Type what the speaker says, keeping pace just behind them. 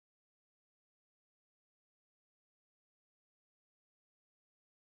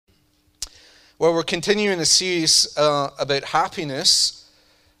Well, we're continuing a series about happiness,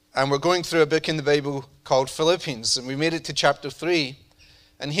 and we're going through a book in the Bible called Philippians, and we made it to chapter 3.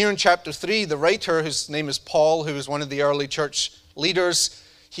 And here in chapter 3, the writer, whose name is Paul, who was one of the early church leaders,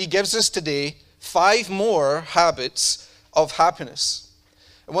 he gives us today 5 more habits of happiness.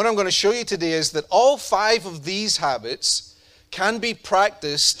 And what I'm going to show you today is that all 5 of these habits can be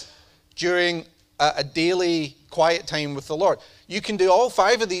practiced during a daily quiet time with the Lord. You can do all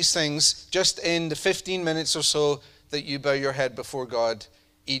 5 of these things just in the 15 minutes or so that you bow your head before God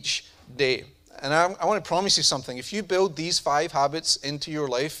each day. And I want to promise you something. If you build these 5 habits into your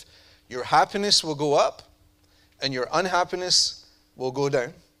life, your happiness will go up and your unhappiness will go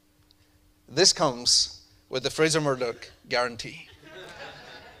down. This comes with the Fraser Murdoch guarantee.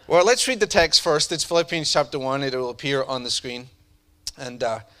 Well, let's read the text first. It's Philippians chapter 1. It will appear on the screen. And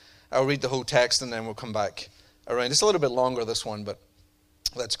I'll read the whole text and then we'll come back around. It's a little bit longer, this one, but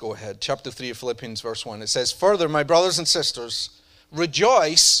let's go ahead. Chapter 3 of Philippians, verse 1. It says, "Further, my brothers and sisters,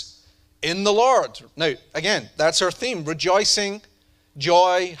 rejoice in the Lord." Now, again, that's our theme. Rejoicing,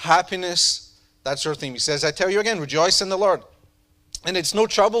 joy, happiness. That's our theme. He says, "I tell you again, rejoice in the Lord. And it's no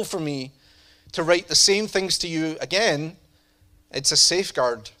trouble for me to write the same things to you again. It's a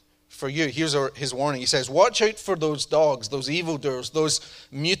safeguard for you." Here's his warning. He says, "Watch out for those dogs, those evildoers, those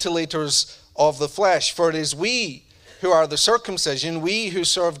mutilators of the flesh. For it is we who are the circumcision, we who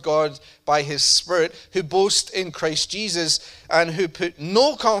serve God by his Spirit, who boast in Christ Jesus, and who put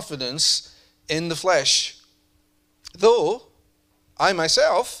no confidence in the flesh. Though I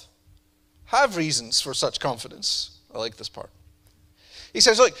myself have reasons for such confidence." I like this part. He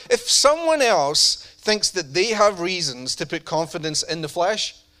says, look, if someone else thinks that they have reasons to put confidence in the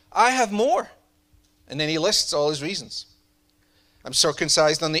flesh, I have more. And then he lists all his reasons. "I'm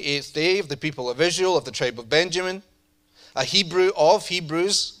circumcised on the 8th day of the people of Israel, of the tribe of Benjamin, a Hebrew of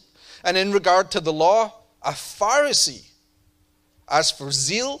Hebrews, and in regard to the law, a Pharisee. As for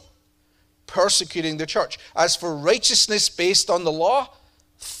zeal, persecuting the church. As for righteousness based on the law,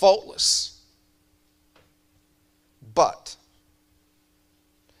 faultless. But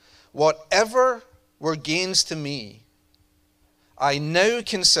whatever were gains to me, I now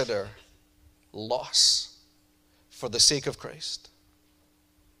consider loss for the sake of Christ.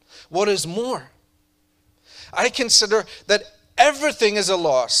 What is more, I consider that everything is a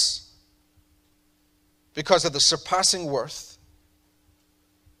loss because of the surpassing worth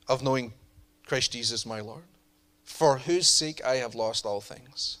of knowing Christ Jesus my Lord, for whose sake I have lost all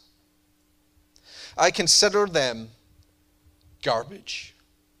things. I consider them garbage,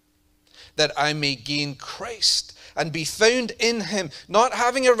 that I may gain Christ and be found in him, not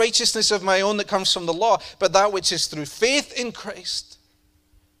having a righteousness of my own that comes from the law, but that which is through faith in Christ,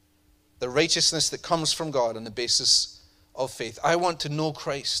 the righteousness that comes from God on the basis of faith. I want to know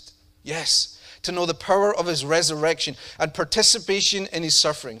Christ, yes, to know the power of his resurrection and participation in his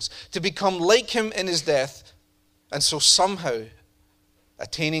sufferings, to become like him in his death, and so somehow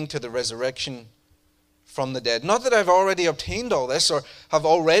attaining to the resurrection from the dead. Not that I've already obtained all this or have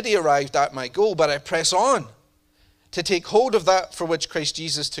already arrived at my goal, but I press on to take hold of that for which Christ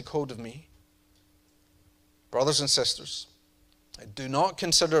Jesus took hold of me. Brothers and sisters, I do not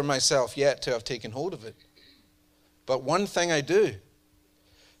consider myself yet to have taken hold of it. But one thing I do,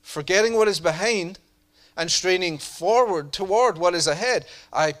 forgetting what is behind and straining forward toward what is ahead,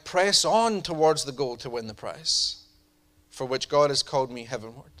 I press on towards the goal to win the prize, for which God has called me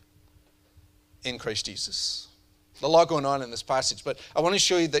heavenward in Christ Jesus. A lot going on in this passage, but I want to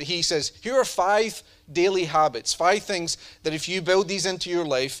show you that he says, here are 5 daily habits, 5 things that if you build these into your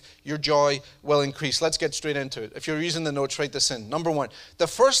life, your joy will increase. Let's get straight into it. If you're using the notes, write this in. Number 1, the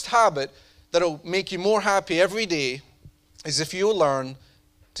first habit that will make you more happy every day is if you learn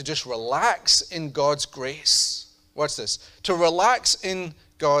to just relax in God's grace. Watch this. To relax in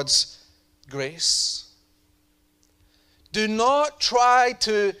God's grace. Do not try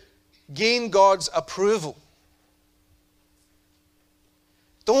to gain God's approval.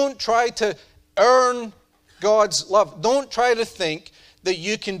 Don't try to earn God's love. Don't try to think that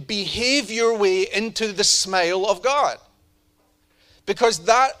you can behave your way into the smile of God, because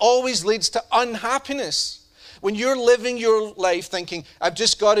that always leads to unhappiness. When you're living your life thinking, I've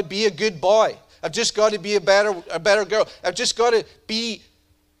just got to be a good boy, I've just got to be a better girl, I've just got to be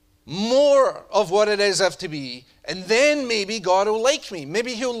more of what it is I have to be, and then maybe God will like me,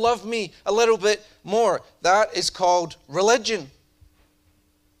 maybe he'll love me a little bit more. That is called religion.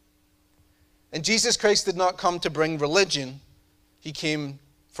 And Jesus Christ did not come to bring religion. He came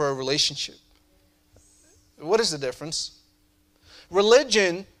for a relationship. What is the difference?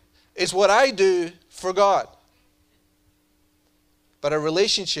 Religion is what I do for God. But a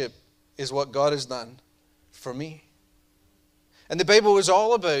relationship is what God has done for me. And the Bible is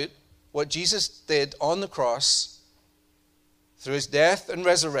all about what Jesus did on the cross through his death and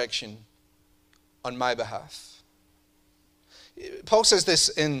resurrection on my behalf. Paul says this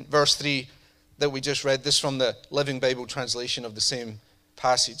in verse 3 that we just read, this from the Living Bible translation of the same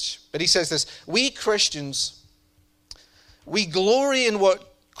passage. But he says this, we Christians, we glory in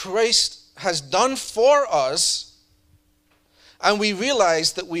what Christ has done for us, and we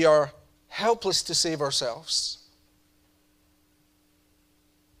realize that we are helpless to save ourselves.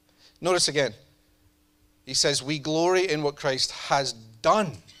 Notice again, he says, we glory in what Christ has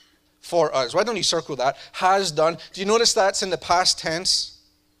done for us. Why don't you circle that? Has done. Do you notice that's in the past tense?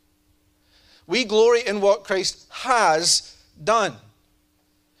 We glory in what Christ has done.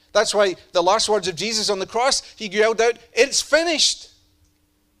 That's why the last words of Jesus on the cross, he yelled out, it's finished.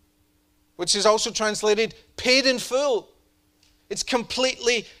 Which is also translated, paid in full. It's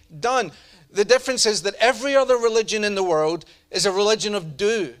completely done. The difference is that every other religion in the world is a religion of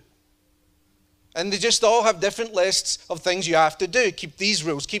do. And they just all have different lists of things you have to do. Keep these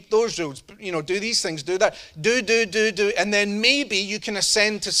rules, keep those rules, do these things, do that. Do. And then maybe you can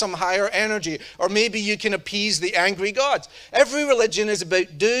ascend to some higher energy. Or maybe you can appease the angry gods. Every religion is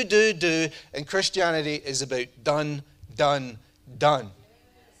about do. And Christianity is about done.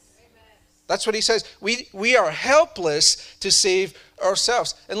 That's what he says. We are helpless to save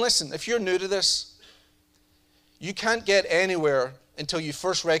ourselves. And listen, if you're new to this, you can't get anywhere until you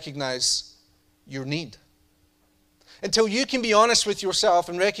first recognize your need. Until you can be honest with yourself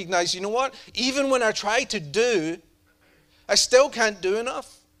and recognize, you know what? Even when I try to do, I still can't do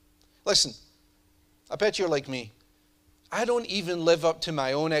enough. Listen, I bet you're like me. I don't even live up to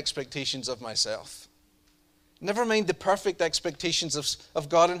my own expectations of myself. Never mind the perfect expectations of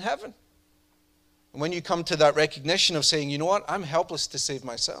God in heaven. And when you come to that recognition of saying, you know what? I'm helpless to save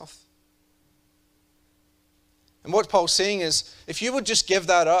myself. And what Paul's saying is, if you would just give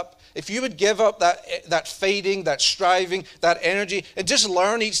that up, if you would give up that fighting, that striving, that energy, and just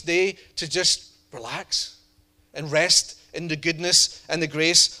learn each day to just relax and rest in the goodness and the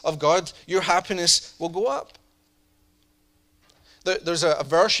grace of God, your happiness will go up. There's a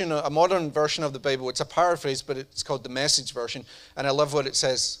version, a modern version of the Bible. It's a paraphrase, but it's called the Message version. And I love what it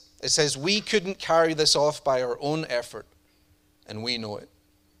says. It says, we couldn't carry this off by our own effort, and we know it.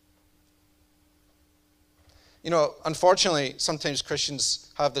 Unfortunately, sometimes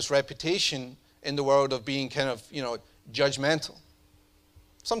Christians have this reputation in the world of being kind of, judgmental.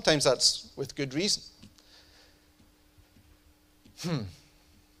 Sometimes that's with good reason.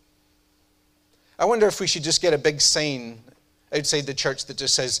 I wonder if we should just get a big sign outside the church that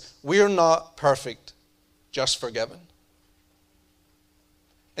just says, we're not perfect, just forgiven.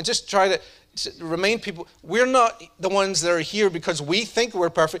 And just try to remind people, we're not the ones that are here because we think we're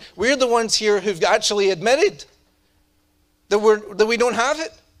perfect. We're the ones here who've actually admitted that we don't have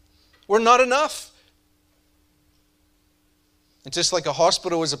it. We're not enough. And just like a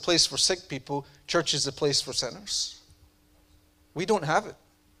hospital is a place for sick people, church is a place for sinners. We don't have it.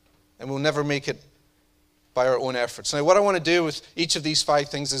 And we'll never make it by our own efforts. Now, what I want to do with each of these 5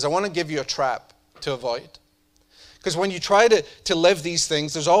 things is I want to give you a trap to avoid. Because when you try to live these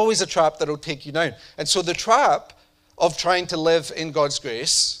things, there's always a trap that will take you down. And so the trap of trying to live in God's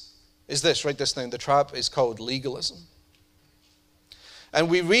grace is this. Write this down. The trap is called legalism. And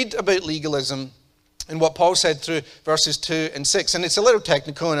we read about legalism in what Paul said through verses 2 and 6. And it's a little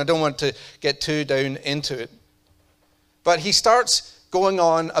technical, and I don't want to get too down into it. But he starts going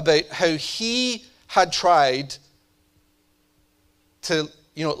on about how he had tried to,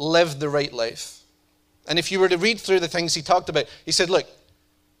 live the right life. And if you were to read through the things he talked about, he said, look,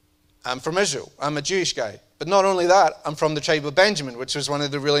 I'm from Israel. I'm a Jewish guy. But not only that, I'm from the tribe of Benjamin, which was one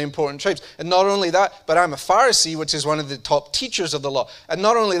of the really important tribes. And not only that, but I'm a Pharisee, which is one of the top teachers of the law. And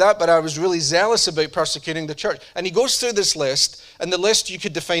not only that, but I was really zealous about persecuting the church. And he goes through this list, and the list, you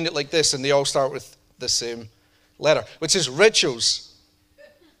could define it like this, and they all start with the same letter, which is rituals.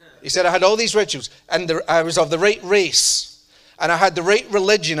 He said, I had all these rituals, and I was of the right race, and I had the right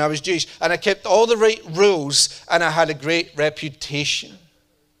religion, I was Jewish, and I kept all the right rules, and I had a great reputation.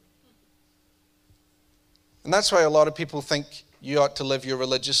 And that's why a lot of people think you ought to live your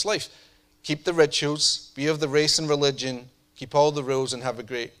religious life. Keep the rituals, be of the race and religion, keep all the rules, and have a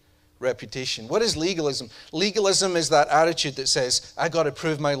great reputation. What is legalism? Legalism is that attitude that says, I got to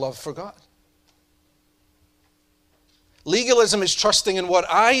prove my love for God. Legalism is trusting in what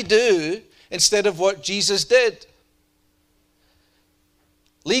I do instead of what Jesus did.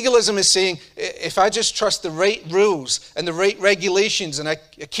 Legalism is saying, if I just trust the right rules and the right regulations and I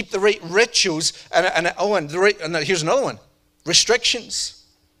keep the right rituals and here's another one, restrictions.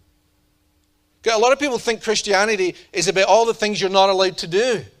 A lot of people think Christianity is about all the things you're not allowed to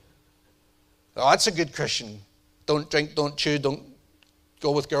do. Oh, that's a good Christian. Don't drink, don't chew, don't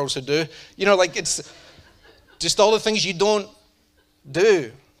go with girls who do. You know, like it's just all the things you don't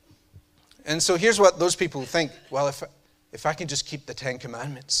do. And so here's what those people think. Well, if I can just keep the 10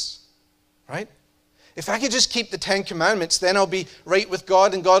 Commandments, right? If I can just keep the 10 Commandments, then I'll be right with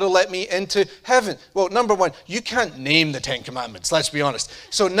God and God will let me into heaven. Well, number one, you can't name the 10 Commandments, let's be honest.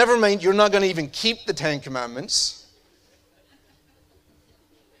 So never mind, you're not going to even keep the 10 Commandments.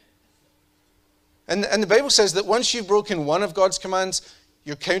 And the Bible says that once you've broken one of God's commands,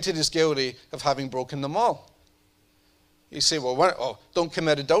 you're counted as guilty of having broken them all. You say, well, don't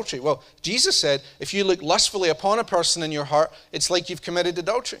commit adultery. Well, Jesus said, if you look lustfully upon a person in your heart, it's like you've committed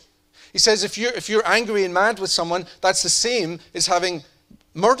adultery. He says, if you're angry and mad with someone, that's the same as having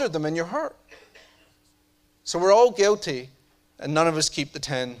murdered them in your heart. So we're all guilty, and none of us keep the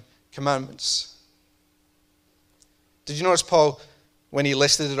 10 Commandments. Did you notice Paul, when he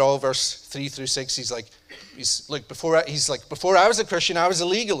listed it all, verse 3 through 6, he's like, before I was a Christian, I was a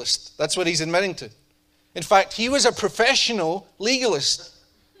legalist. That's what he's admitting to. In fact, he was a professional legalist.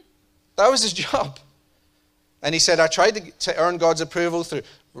 That was his job. And he said, I tried to earn God's approval through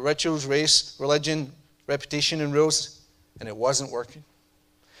rituals, race, religion, reputation, and rules, and it wasn't working.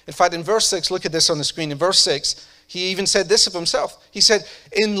 In fact, in verse 6, look at this on the screen. In verse 6, he even said this of himself. He said,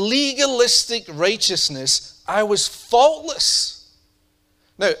 in legalistic righteousness, I was faultless.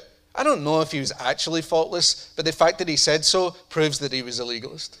 Now, I don't know if he was actually faultless, but the fact that he said so proves that he was a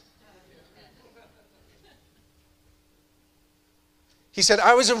legalist. He said,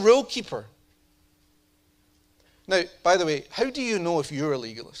 I was a rule keeper. Now, by the way, how do you know if you're a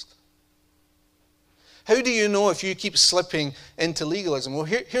legalist? How do you know if you keep slipping into legalism? Well,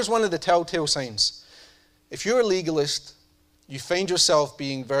 here's one of the telltale signs. If you're a legalist, you find yourself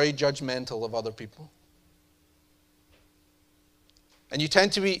being very judgmental of other people. And you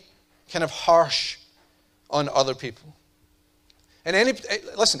tend to be kind of harsh on other people. And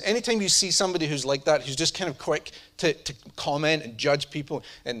anytime you see somebody who's like that, who's just kind of quick to comment and judge people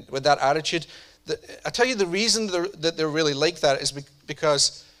and with that attitude, I tell you the reason that they're really like that is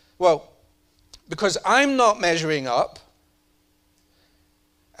because I'm not measuring up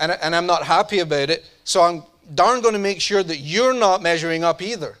and I'm not happy about it, so I'm darn going to make sure that you're not measuring up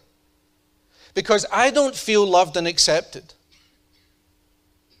either. Because I don't feel loved and accepted.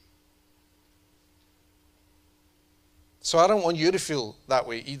 So I don't want you to feel that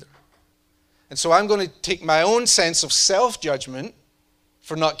way either. And so I'm going to take my own sense of self-judgment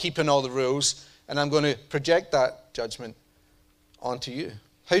for not keeping all the rules, and I'm going to project that judgment onto you.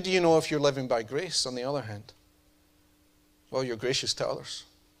 How do you know if you're living by grace, on the other hand? Well, you're gracious to others.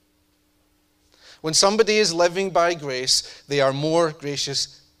 When somebody is living by grace, they are more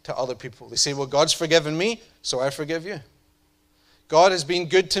gracious to other people. They say, well, God's forgiven me, so I forgive you. God has been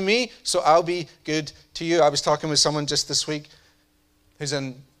good to me, so I'll be good to you. I was talking with someone just this week who's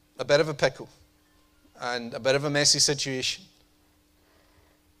in a bit of a pickle and a bit of a messy situation.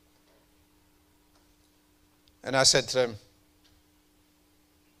 And I said to him,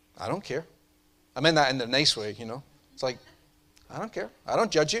 I don't care. I mean that in the nice way, you know. It's like, I don't care. I don't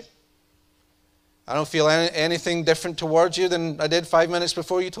judge you. I don't feel anything different towards you than I did 5 minutes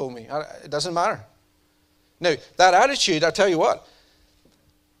before you told me. It doesn't matter. Now, that attitude, I tell you what,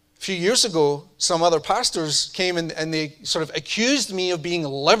 a few years ago, some other pastors came and they sort of accused me of being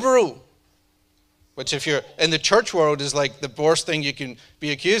liberal, which if you're in the church world is like the worst thing you can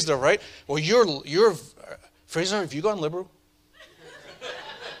be accused of, right? Well, you're Fraser, have you gone liberal?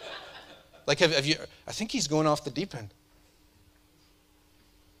 Like, have you? I think he's going off the deep end.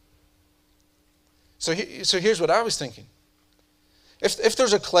 So here's what I was thinking. If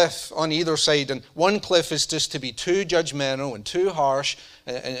there's a cliff on either side, and one cliff is just to be too judgmental and too harsh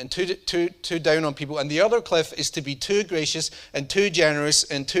and too down on people, and the other cliff is to be too gracious and too generous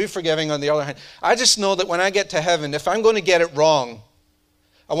and too forgiving on the other hand, I just know that when I get to heaven, if I'm going to get it wrong,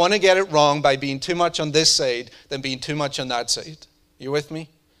 I want to get it wrong by being too much on this side than being too much on that side. You with me?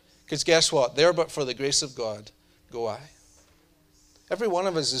 Because guess what? There but for the grace of God, go I. Every one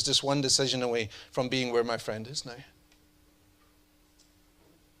of us is just one decision away from being where my friend is now.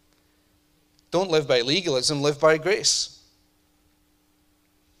 Don't live by legalism, live by grace.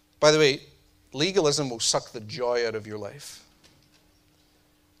 By the way, legalism will suck the joy out of your life.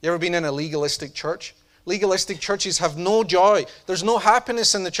 You ever been in a legalistic church? Legalistic churches have no joy. There's no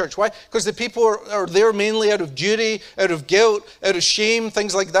happiness in the church. Why? Because the people are there mainly out of duty, out of guilt, out of shame,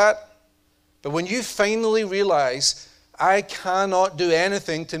 things like that. But when you finally realize, I cannot do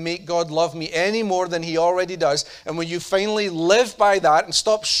anything to make God love me any more than he already does. And when you finally live by that and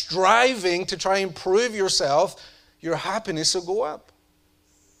stop striving to try and prove yourself, your happiness will go up.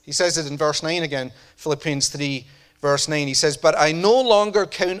 He says it in verse 9 again, Philippians 3, verse 9. He says, but I no longer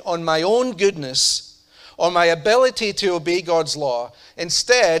count on my own goodness or my ability to obey God's law.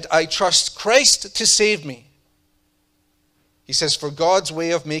 Instead, I trust Christ to save me. He says, for God's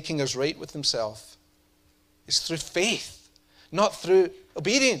way of making us right with himself is through faith, not through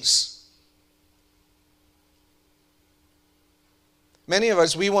obedience. Many of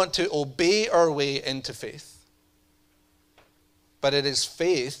us, we want to obey our way into faith. But it is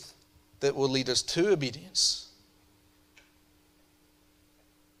faith that will lead us to obedience.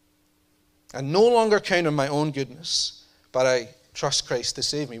 I no longer count on my own goodness, but I trust Christ to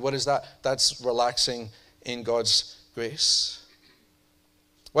save me. What is that? That's relaxing in God's grace.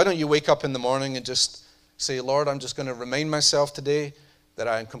 Why don't you wake up in the morning and just say, Lord, I'm just going to remind myself today that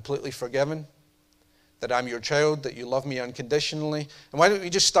I am completely forgiven, that I'm your child, that you love me unconditionally. And why don't you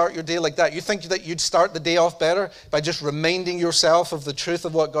just start your day like that? You think that you'd start the day off better by just reminding yourself of the truth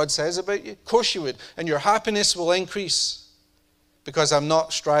of what God says about you? Of course you would. And your happiness will increase because I'm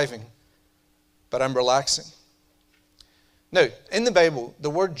not striving, but I'm relaxing. Now, in the Bible,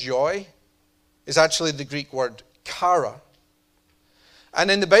 the word joy is actually the Greek word chara. And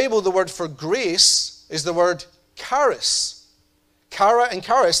in the Bible, the word for grace is the word charis. Chara and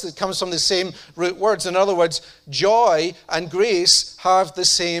charis, that comes from the same root words. In other words, joy and grace have the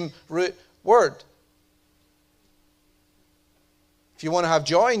same root word. If you want to have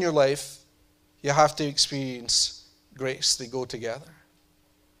joy in your life, you have to experience grace. They go together.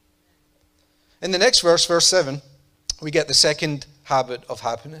 In the next verse, verse 7, we get the second habit of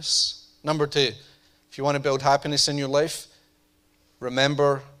happiness. Number 2, if you want to build happiness in your life,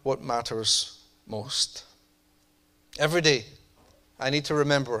 remember what matters most. Every day, I need to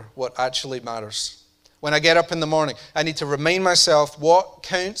remember what actually matters. When I get up in the morning, I need to remind myself what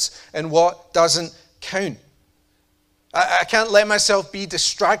counts and what doesn't count. I can't let myself be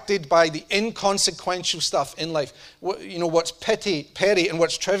distracted by the inconsequential stuff in life. What's petty and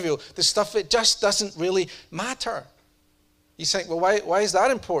what's trivial. The stuff that just doesn't really matter. You think, well, why is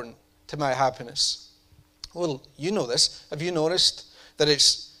that important to my happiness? Well, you know this. Have you noticed that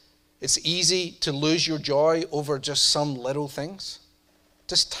it's easy to lose your joy over just some little things?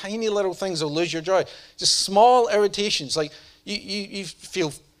 Just tiny little things will lose your joy. Just small irritations. Like you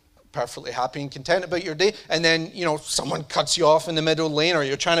feel perfectly happy and content about your day, and then someone cuts you off in the middle lane, or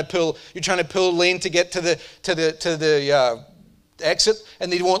you're trying to pull lane to get to the exit,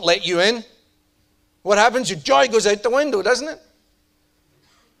 and they won't let you in. What happens? Your joy goes out the window, doesn't it?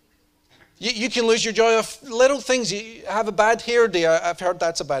 You can lose your joy of little things. You have a bad hair day. I've heard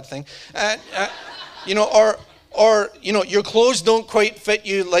that's a bad thing. Or your clothes don't quite fit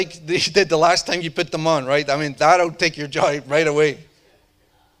you like they did the last time you put them on, right? I mean, that'll take your joy right away.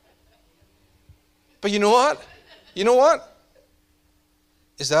 But you know what?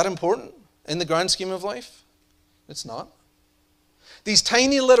 Is that important in the grand scheme of life? It's not. These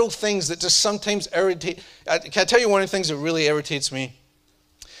tiny little things that just sometimes irritate. Can I tell you one of the things that really irritates me?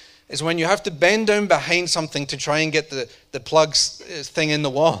 Is when you have to bend down behind something to try and get the plugs thing in the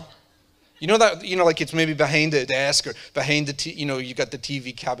wall. You know that, like it's maybe behind a desk or behind you've got the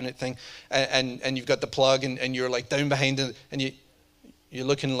TV cabinet thing and you've got the plug and you're like down behind it and you're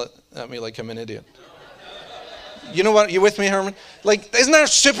looking at me like I'm an idiot. You know what? You with me, Herman? Like, isn't that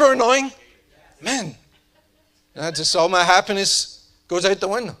super annoying? Man, that's just all my happiness goes out the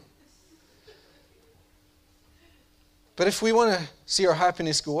window. But if we want to see our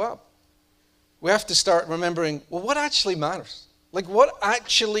happiness go up, we have to start remembering, well, what actually matters? Like, what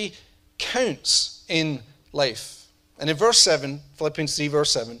actually counts in life? And in verse 7, Philippians 3,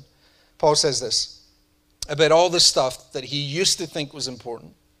 verse 7, Paul says this about all the stuff that he used to think was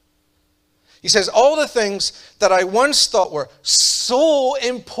important. He says, all the things that I once thought were so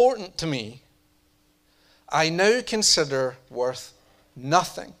important to me, I now consider worth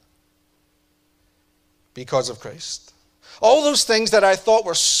nothing because of Christ. All those things that I thought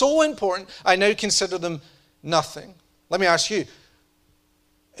were so important, I now consider them nothing. Let me ask you,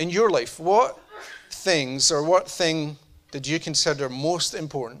 in your life, what things or what thing did you consider most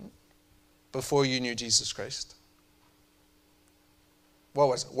important before you knew Jesus Christ? What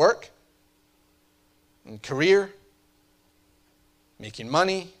was it? Work? And career? Making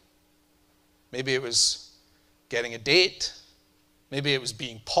money? Maybe it was getting a date? Maybe it was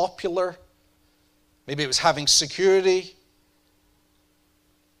being popular? Maybe it was having security?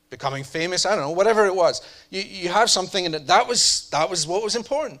 Becoming famous? I don't know, whatever it was. You have something, and that was what was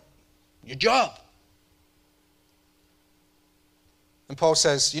important. Your job. And Paul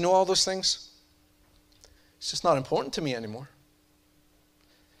says, you know all those things? It's just not important to me anymore.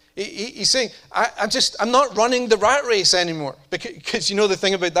 He's saying, I'm not running the rat race anymore. Because you know the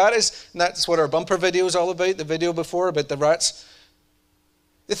thing about that is, and that's what our bumper video is all about, the video before about the rats.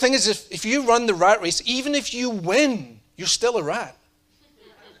 The thing is, if you run the rat race, even if you win, you're still a rat.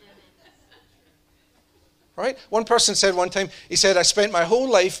 Right? One person said one time, he said, I spent my whole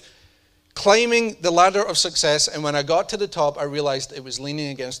life climbing the ladder of success, and when I got to the top, I realized it was leaning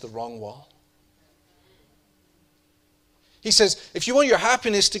against the wrong wall. He says, if you want your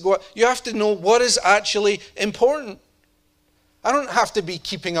happiness to go up, you have to know what is actually important. I don't have to be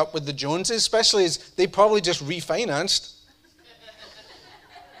keeping up with the Joneses, especially as they probably just refinanced.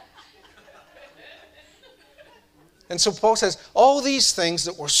 And so Paul says, all these things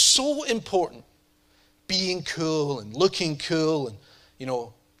that were so important, being cool and looking cool and,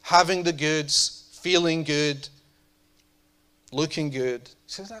 having the goods, feeling good, looking good. He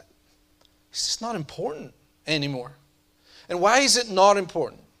says that it's just not important anymore. And why is it not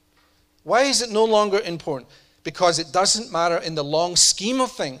important? Why is it no longer important? Because it doesn't matter in the long scheme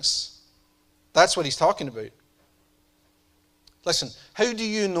of things. That's what he's talking about. Listen, how do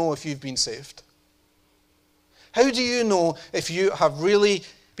you know if you've been saved? How do you know if you have really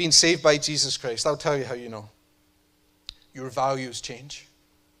been saved by Jesus Christ? I'll tell you how you know. Your values change.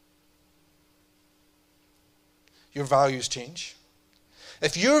 Your values change.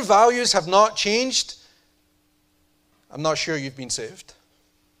 If your values have not changed, I'm not sure you've been saved.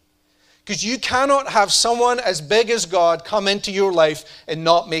 Because you cannot have someone as big as God come into your life and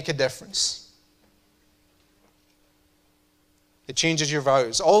not make a difference. It changes your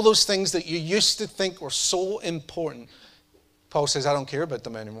values. All those things that you used to think were so important, Paul says, I don't care about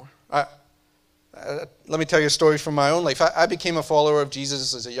them anymore. Let me tell you a story from my own life. I became a follower of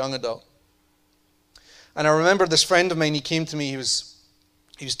Jesus as a young adult. And I remember this friend of mine, he came to me, he was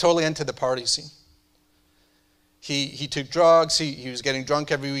totally into the party scene. He took drugs, he was getting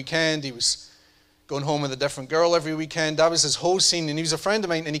drunk every weekend, he was going home with a different girl every weekend. That was his whole scene, and he was a friend of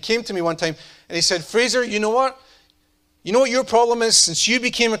mine. And he came to me one time, and he said, Fraser, you know what? You know what your problem is since you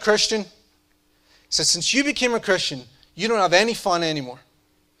became a Christian? He said, since you became a Christian, you don't have any fun anymore.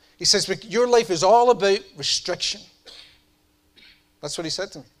 He says, your life is all about restriction. That's what he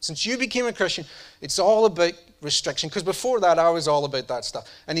said to me. Since you became a Christian, it's all about restriction. Because before that, I was all about that stuff.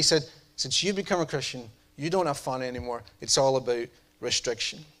 And he said, since you become a Christian, you don't have fun anymore. It's all about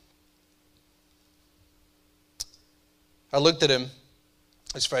restriction. I looked at him,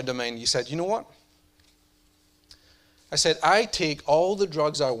 this friend of mine. He said, you know what? I said, I take all the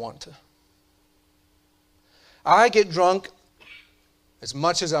drugs I want to. I get drunk as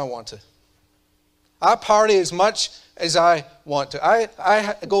much as I want to. I party as much as I want to.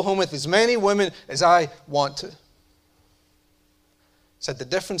 I go home with as many women as I want to. Said the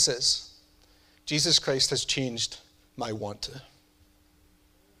difference is, Jesus Christ has changed my want to.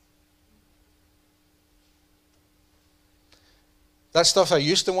 That stuff I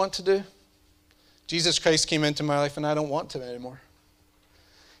used to want to do, Jesus Christ came into my life and I don't want to anymore.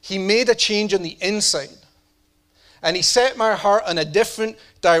 He made a change on the inside. And he set my heart in a different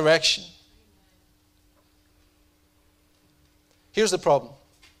direction. Here's the problem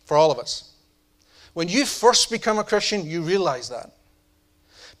for all of us. When you first become a Christian, you realize that.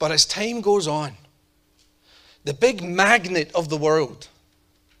 But as time goes on, the big magnet of the world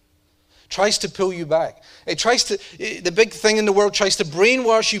tries to pull you back. The big thing in the world tries to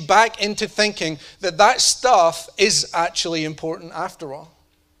brainwash you back into thinking that stuff is actually important after all.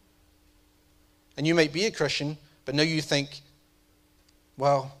 And you might be a Christian, but now you think,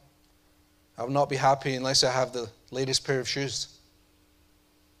 well, I will not be happy unless I have the latest pair of shoes,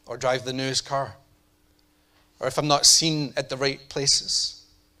 or drive the newest car, or if I'm not seen at the right places.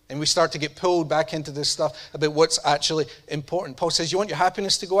 And we start to get pulled back into this stuff about what's actually important. Paul says, you want your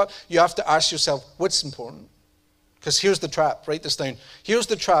happiness to go up? You have to ask yourself, what's important? Because here's the trap. Write this down. Here's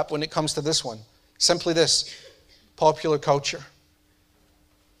the trap when it comes to this one. Simply this. Popular culture.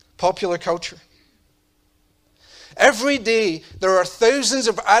 Popular culture. Every day, there are thousands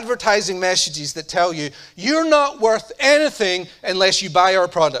of advertising messages that tell you, you're not worth anything unless you buy our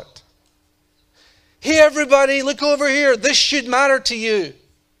product. Hey, everybody, look over here. This should matter to you.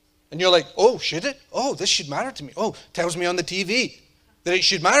 And you're like, oh, should it? Oh, this should matter to me. Oh, tells me on the TV that it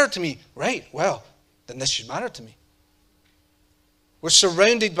should matter to me. Right, well, then this should matter to me. We're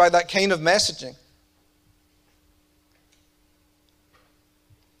surrounded by that kind of messaging.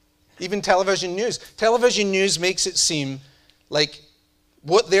 Even television news. Television news makes it seem like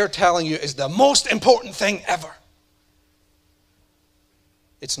what they're telling you is the most important thing ever.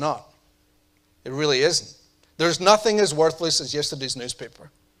 It's not. It really isn't. There's nothing as worthless as yesterday's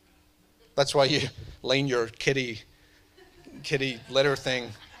newspaper. That's why you line your kitty litter thing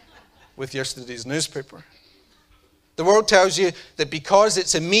with yesterday's newspaper. The world tells you that because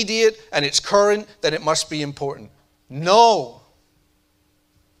it's immediate and it's current, that it must be important. No.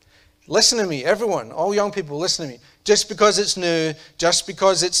 Listen to me, everyone, all young people, listen to me. Just because it's new, just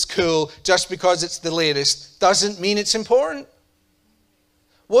because it's cool, just because it's the latest, doesn't mean it's important.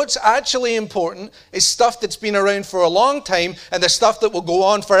 What's actually important is stuff that's been around for a long time and the stuff that will go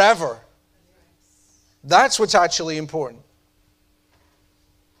on forever. That's what's actually important.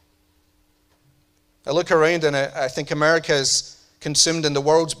 I look around and I think America is consumed in the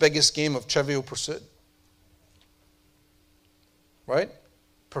world's biggest game of Trivial Pursuit. Right?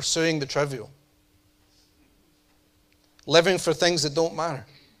 Pursuing the trivial. Living for things that don't matter.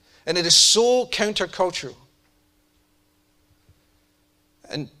 And it is so countercultural.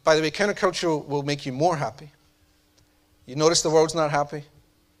 And by the way, countercultural will make you more happy. You notice the world's not happy?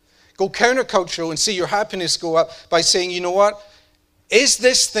 Go countercultural and see your happiness go up by saying, you know what? Is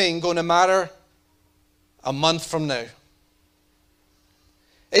this thing going to matter a month from now?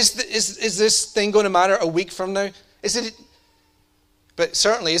 Is this thing going to matter a week from now? But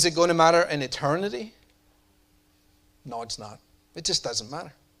certainly, is it going to matter in eternity? No, it's not. It just doesn't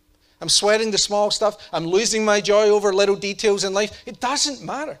matter. I'm sweating the small stuff. I'm losing my joy over little details in life. It doesn't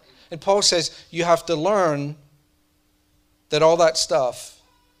matter. And Paul says you have to learn that all that stuff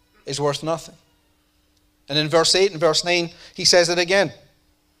is worth nothing. And in verse 8 and verse 9, he says it again.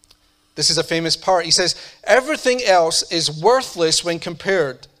 This is a famous part. He says, everything else is worthless when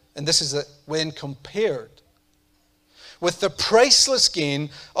compared. And this is it, when compared with the priceless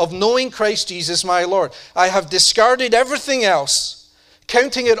gain of knowing Christ Jesus my Lord. I have discarded everything else,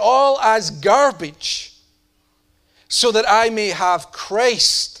 counting it all as garbage, so that I may have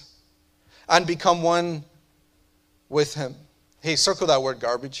Christ and become one with him. Hey, circle that word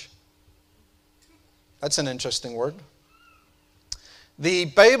garbage. That's an interesting word. The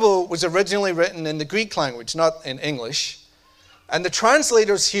Bible was originally written in the Greek language, not in English. And the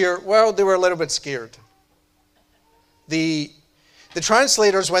translators here, well, they were a little bit scared. The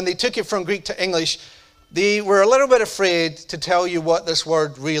translators, when they took it from Greek to English, they were a little bit afraid to tell you what this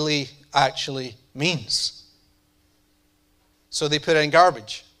word really actually means. So they put in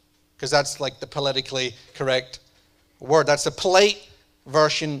garbage, because that's like the politically correct word. That's the polite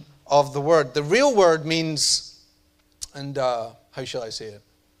version of the word. The real word means, and how shall I say it?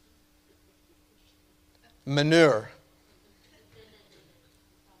 Manure.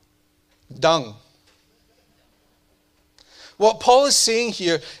 Dung. What Paul is saying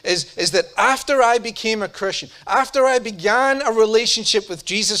here is that after I became a Christian, after I began a relationship with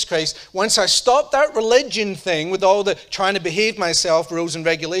Jesus Christ, once I stopped that religion thing with all the trying to behave myself, rules and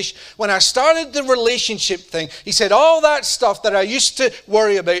regulation, when I started the relationship thing, he said all that stuff that I used to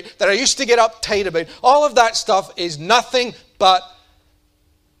worry about, that I used to get uptight about, all of that stuff is nothing but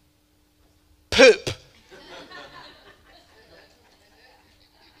poop.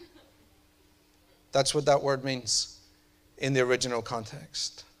 That's what that word means in the original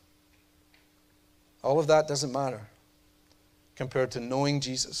context. All of that doesn't matter compared to knowing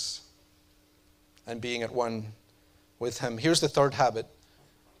Jesus and being at one with him. Here's the third habit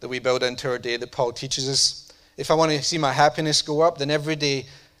that we build into our day that Paul teaches us. If I want to see my happiness go up, then every day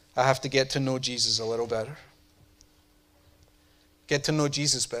I have to get to know Jesus a little better. Get to know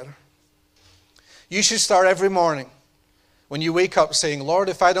Jesus better. You should start every morning when you wake up saying, Lord,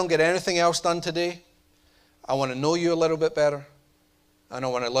 if I don't get anything else done today, I want to know you a little bit better, and I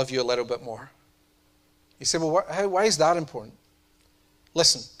want to love you a little bit more. You say, well, why is that important?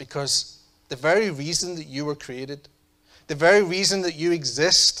 Listen, because the very reason that you were created, the very reason that you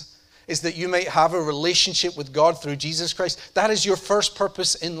exist, is that you might have a relationship with God through Jesus Christ. That is your first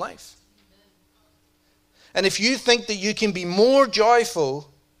purpose in life. And if you think that you can be more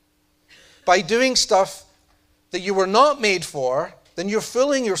joyful by doing stuff that you were not made for, then you're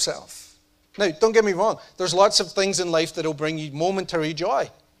fooling yourself. Now, don't get me wrong. There's lots of things in life that will bring you momentary joy.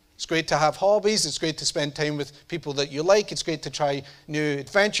 It's great to have hobbies. It's great to spend time with people that you like. It's great to try new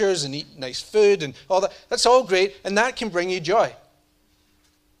adventures and eat nice food and all that. That's all great, and that can bring you joy.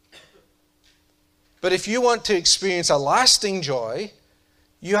 But if you want to experience a lasting joy,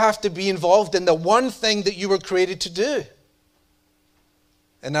 you have to be involved in the one thing that you were created to do.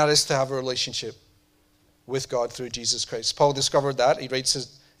 And that is to have a relationship with God through Jesus Christ. Paul discovered that. He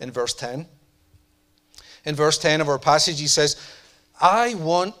writes in verse 10. In verse 10 of our passage, he says, I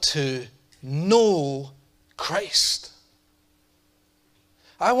want to know Christ.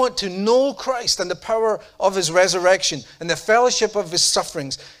 I want to know Christ and the power of his resurrection and the fellowship of his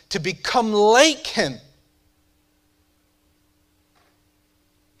sufferings, to become like him,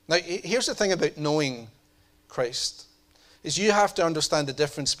 Now, here's the thing about knowing Christ, is you have to understand the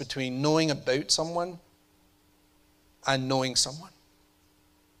difference between knowing about someone and knowing someone.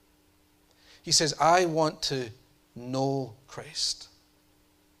 He says, I want to know Christ.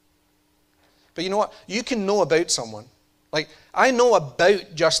 But you know what? You can know about someone. Like, I know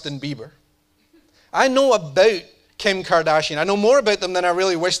about Justin Bieber. I know about Kim Kardashian. I know more about them than I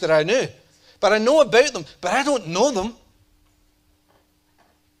really wish that I knew. But I know about them, but I don't know them.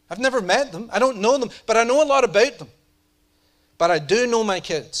 I've never met them. I don't know them, but I know a lot about them. But I do know my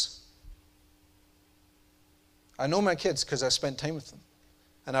kids. I know my kids because I spent time with them.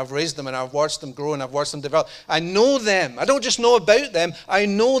 And I've raised them and I've watched them grow and I've watched them develop. I know them. I don't just know about them. I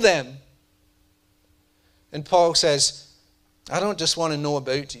know them. And Paul says, I don't just want to know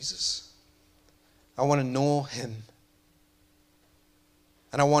about Jesus. I want to know him.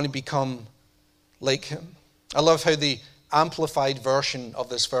 And I want to become like him. I love how the Amplified version of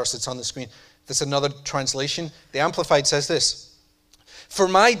this verse that's on the screen, that's another translation. The Amplified says this: for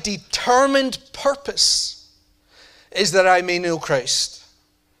my determined purpose is that I may know Christ,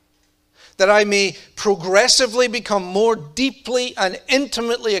 that I may progressively become more deeply and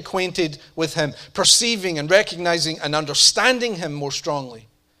intimately acquainted with him, perceiving and recognizing and understanding him more strongly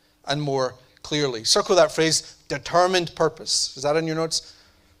and more clearly. Circle that phrase, determined purpose. Is that in your notes?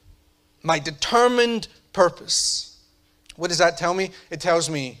 My determined purpose. What does that tell me? It tells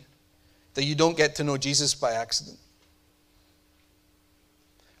me that you don't get to know Jesus by accident.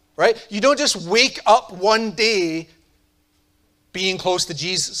 Right? You don't just wake up one day being close to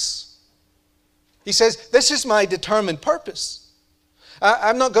Jesus. He says, this is my determined purpose.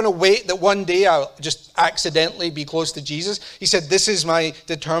 I'm not going to wait that one day I'll just accidentally be close to Jesus. He said, this is my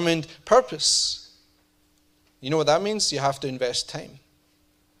determined purpose. You know what that means? You have to invest time.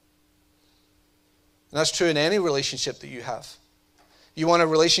 And that's true in any relationship that you have. You want a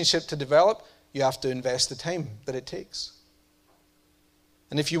relationship to develop, you have to invest the time that it takes.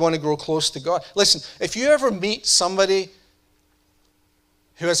 And if you want to grow close to God, listen, if you ever meet somebody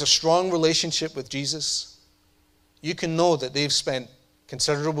who has a strong relationship with Jesus, you can know that they've spent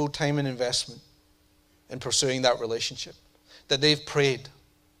considerable time and investment in pursuing that relationship. That they've prayed,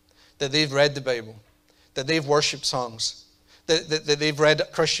 that they've read the Bible, that they've worshiped songs, that they've read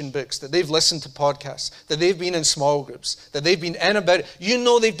Christian books, that they've listened to podcasts, that they've been in small groups, that they've been in about it. You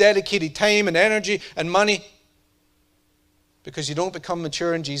know they've dedicated time and energy and money, because you don't become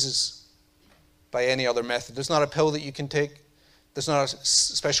mature in Jesus by any other method. There's not a pill that you can take. There's not a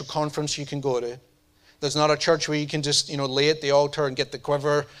special conference you can go to. There's not a church where you can just, lay at the altar and get the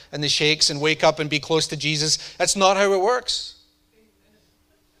quiver and the shakes and wake up and be close to Jesus. That's not how it works.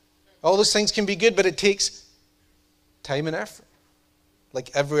 All those things can be good, but it takes time and effort, like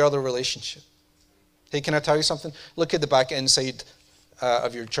every other relationship. Hey, can I tell you something? Look at the back inside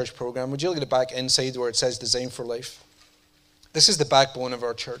of your church program. Would you look at the back inside where it says Design for Life? This is the backbone of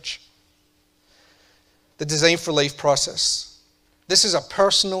our church. The Design for Life process. This is a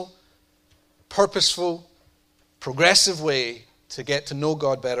personal, purposeful, progressive way to get to know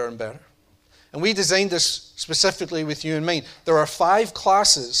God better and better. And we designed this specifically with you in mind. There are 5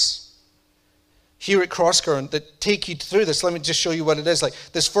 classes here at Crosscurrent that take you through this. Let me just show you what it is. Like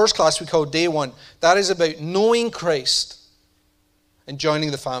this first class we call Day 1. That is about knowing Christ and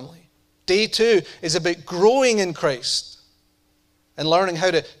joining the family. Day 2 is about growing in Christ and learning how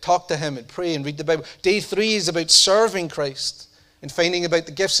to talk to him and pray and read the Bible. Day 3 is about serving Christ and finding about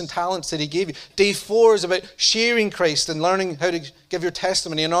the gifts and talents that he gave you. Day 4 is about sharing Christ and learning how to give your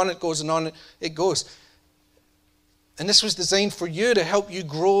testimony, and on it goes and on it goes. And this was designed for you to help you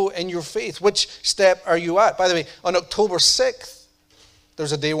grow in your faith. Which step are you at? By the way, on October 6th,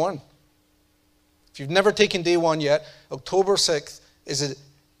 there's a Day 1. If you've never taken Day 1 yet, October 6th is a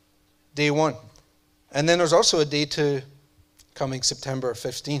Day 1. And then there's also a Day 2 coming September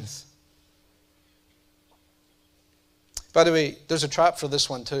 15th. By the way, there's a trap for this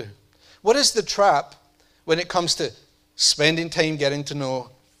one too. What is the trap when it comes to spending time getting to know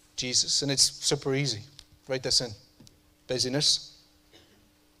Jesus? And it's super easy. Write this in. Busyness.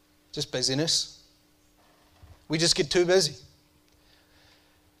 Just busyness. We just get too busy.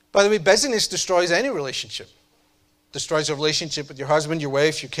 By the way, busyness destroys any relationship. Destroys your relationship with your husband, your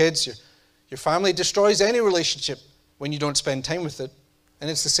wife, your kids, your family. It destroys any relationship when you don't spend time with it. And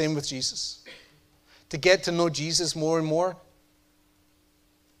it's the same with Jesus. To get to know Jesus more and more.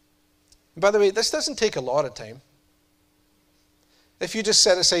 And by the way, this doesn't take a lot of time. If you just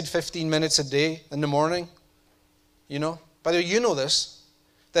set aside 15 minutes a day in the morning, by the way, you know this,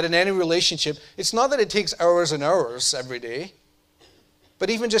 that in any relationship, it's not that it takes hours and hours every day, but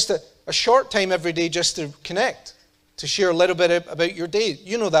even just a short time every day just to connect, to share a little bit about your day.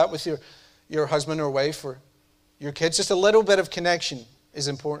 You know that with your husband or wife or your kids. Just a little bit of connection is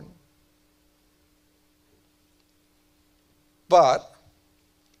important. But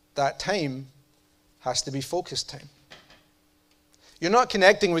that time has to be focused time. You're not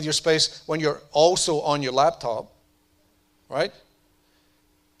connecting with your spouse when you're also on your laptop, right?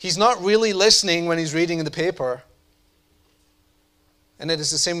 He's not really listening when he's reading the paper. And it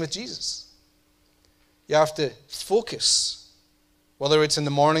is the same with Jesus. You have to focus, whether it's in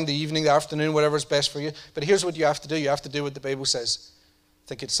the morning, the evening, the afternoon, whatever is best for you. But here's what you have to do. You have to do what the Bible says. I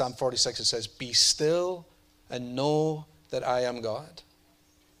think it's Psalm 46. It says, be still and know that I am God.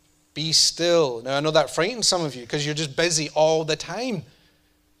 Be still. Now, I know that frightens some of you because you're just busy all the time.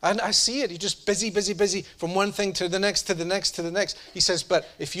 And I see it. You're just busy, from one thing to the next, to the next, to the next. He says, but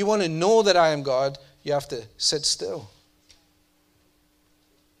if you want to know that I am God, you have to sit still.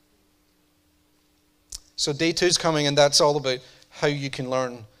 So day 2 is coming, and that's all about how you can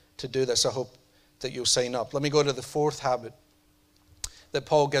learn to do this. I hope that you'll sign up. Let me go to the 4th habit that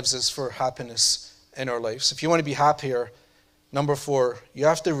Paul gives us for happiness in our lives. If you want to be happier, number 4, you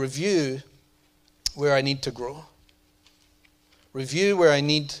have to review where I need to grow. Review where I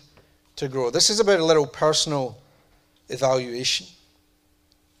need to grow. This is about a little personal evaluation.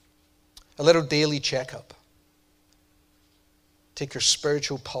 A little daily checkup. Take your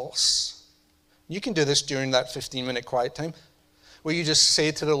spiritual pulse. You can do this during that 15-minute quiet time where you just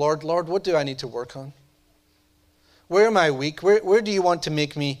say to the Lord, Lord, what do I need to work on? Where am I weak? Where do you want to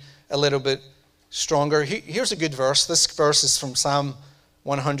make me a little bit stronger? Here's a good verse. This verse is from Psalm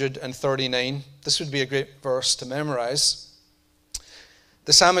 139. This would be a great verse to memorize.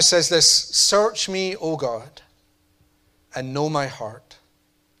 The psalmist says this, search me, O God, and know my heart.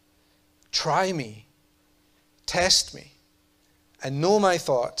 Try me, test me, and know my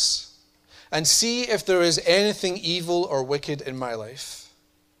thoughts, and see if there is anything evil or wicked in my life,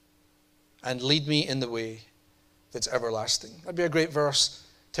 and lead me in the way that's everlasting. That'd be a great verse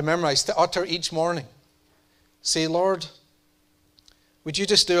to memorize, to utter each morning. Say, Lord, would you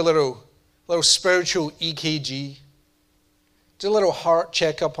just do a little spiritual EKG? Do a little heart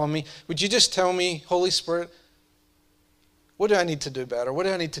checkup on me. Would you just tell me, Holy Spirit, what do I need to do better? What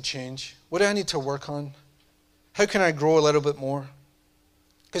do I need to change? What do I need to work on? How can I grow a little bit more?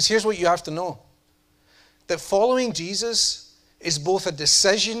 Because here's what you have to know. That following Jesus is both a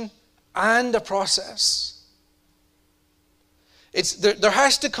decision and a process. There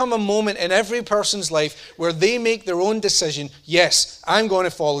has to come a moment in every person's life where they make their own decision. Yes, I'm going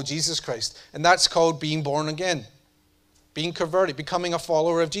to follow Jesus Christ. And that's called being born again. Being converted, becoming a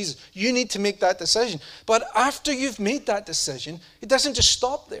follower of Jesus. You need to make that decision. But after you've made that decision, it doesn't just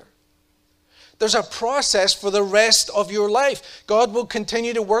stop there. There's a process for the rest of your life. God will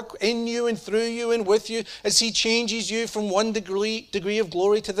continue to work in you and through you and with you as He changes you from one degree of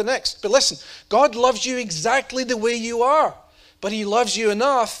glory to the next. But listen, God loves you exactly the way you are. But He loves you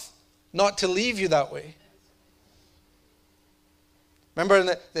enough not to leave you that way. Remember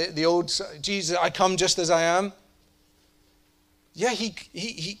in the old, Jesus, I come just as I am? Yeah,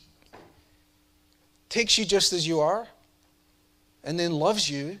 he takes you just as you are and then loves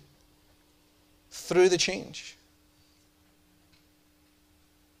you through the change.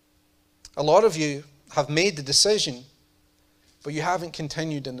 A lot of you have made the decision, but you haven't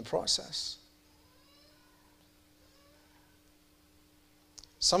continued in the process.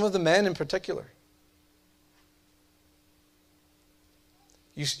 Some of the men in particular.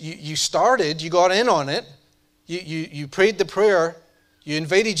 You started, you got in on it. You prayed the prayer, you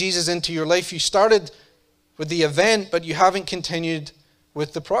invited Jesus into your life, you started with the event, but you haven't continued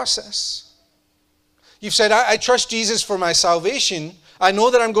with the process. You've said, I trust Jesus for my salvation. I know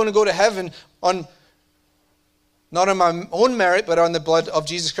that I'm going to go to heaven not on my own merit, but on the blood of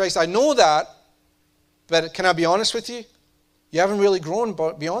Jesus Christ. I know that, but can I be honest with you? You haven't really grown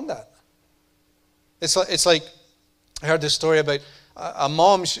beyond that. It's like, I heard this story about a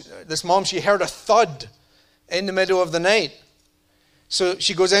mom, she heard a thud in the middle of the night. So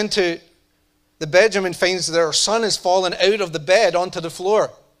she goes into the bedroom and finds that her son has fallen out of the bed onto the floor.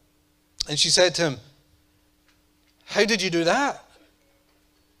 And she said to him, how did you do that?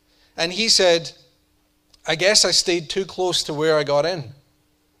 And he said, I guess I stayed too close to where I got in.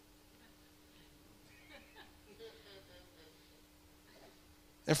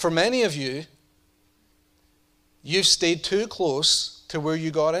 And for many of you, you've stayed too close to where you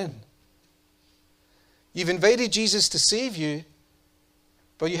got in. You've invited Jesus to save you,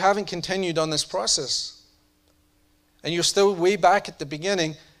 but you haven't continued on this process. And you're still way back at the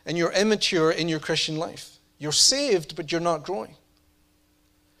beginning, and you're immature in your Christian life. You're saved, but you're not growing.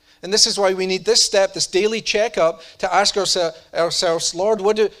 And this is why we need this step, this daily checkup, to ask ourselves, Lord,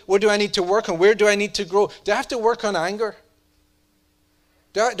 what do I need to work on? Where do I need to grow? Do I have to work on anger?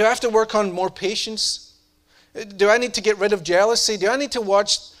 Do I have to work on more patience? Do I need to get rid of jealousy? Do I need to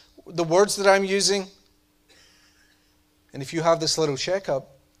watch the words that I'm using? And if you have this little checkup,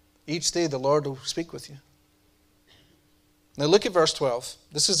 each day the Lord will speak with you. Now look at verse 12.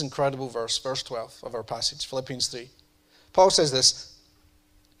 This is an incredible verse 12 of our passage, Philippians 3. Paul says this,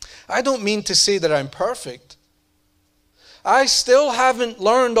 I don't mean to say that I'm perfect. I still haven't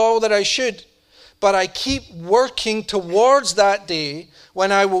learned all that I should, but I keep working towards that day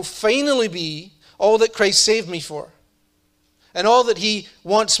when I will finally be all that Christ saved me for, and all that he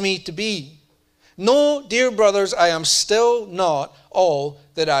wants me to be. No, dear brothers, I am still not all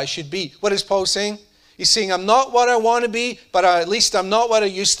that I should be. What is Paul saying? He's saying, I'm not what I want to be, but at least I'm not what I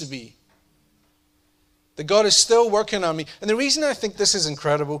used to be. That God is still working on me. And the reason I think this is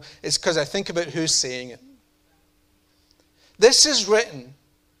incredible is because I think about who's saying it. This is written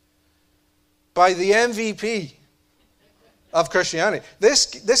by the MVP of Christianity.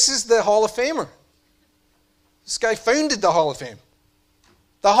 This is the Hall of Famer. This guy founded the Hall of Fame.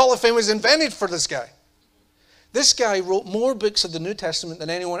 The Hall of Fame was invented for this guy. This guy wrote more books of the New Testament than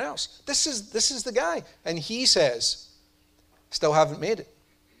anyone else. This is the guy. And he says, still haven't made it.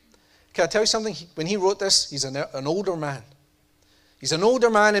 Can I tell you something? When he wrote this, he's an older man. He's an older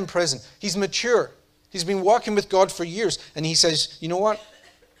man in prison. He's mature. He's been walking with God for years. And he says, you know what?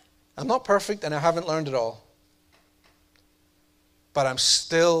 I'm not perfect and I haven't learned it all. But I'm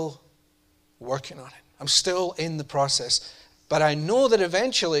still working on it. I'm still in the process. But I know that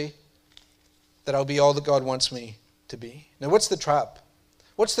eventually that I'll be all that God wants me to be. Now, what's the trap?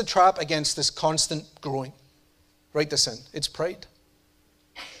 What's the trap against this constant growing? Write this in. It's pride.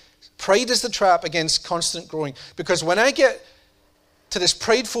 Pride is the trap against constant growing. Because when I get to this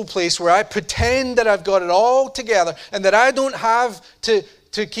prideful place where I pretend that I've got it all together and that I don't have to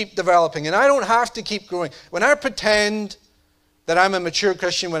keep developing and I don't have to keep growing, when I pretend that I'm a mature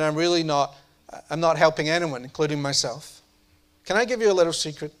Christian when I'm really not, I'm not helping anyone, including myself. Can I give you a little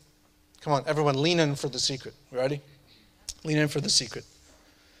secret? Come on, everyone, lean in for the secret. Ready? Lean in for the secret.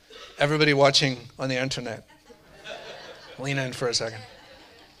 Everybody watching on the internet, lean in for a second.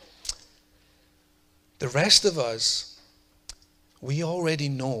 The rest of us, we already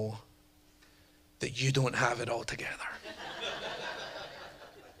know that you don't have it all together.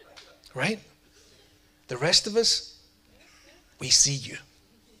 Right? The rest of us, we see you.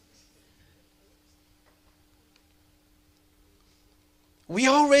 We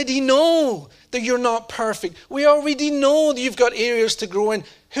already know that you're not perfect. We already know that you've got areas to grow in.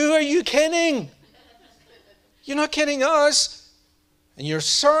 Who are you kidding? You're not kidding us. And you're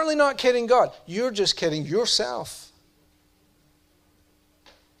certainly not kidding God. You're just kidding yourself.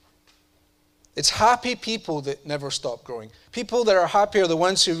 It's happy people that never stop growing. People that are happy are the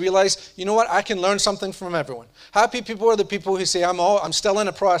ones who realize, you know what, I can learn something from everyone. Happy people are the people who say, I'm still in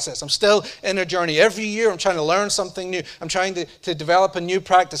a process. I'm still in a journey. Every year I'm trying to learn something new. I'm trying to develop a new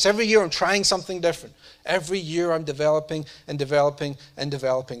practice. Every year I'm trying something different. Every year I'm developing and developing and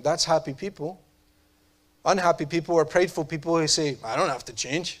developing. That's happy people. Unhappy people are prideful people who say, I don't have to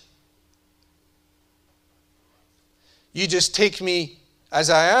change. You just take me as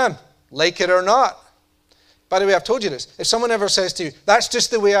I am. Like it or not. By the way, I've told you this. If someone ever says to you, that's just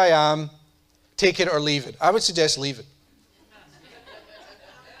the way I am, take it or leave it. I would suggest leave it.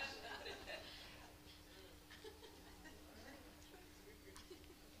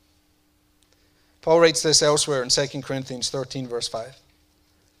 Paul writes this elsewhere in 2 Corinthians 13, verse 5.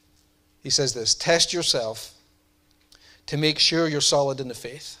 He says this, test yourself to make sure you're solid in the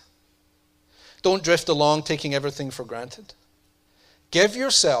faith. Don't drift along taking everything for granted. Give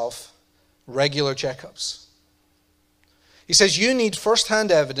yourself regular checkups. He says you need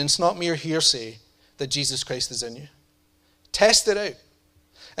first-hand evidence, not mere hearsay, that Jesus Christ is in you. Test it out.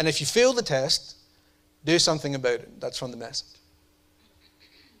 And if you fail the test, do something about it. That's from the message.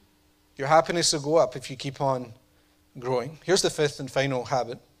 Your happiness will go up if you keep on growing. Here's the fifth and final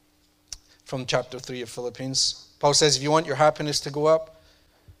habit from chapter 3 of Philippians. Paul says if you want your happiness to go up,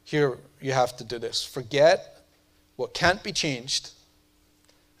 here you have to do this. Forget what can't be changed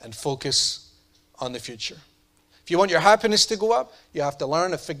and focus on the future. If you want your happiness to go up, you have to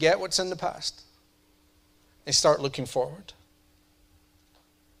learn to forget what's in the past and start looking forward.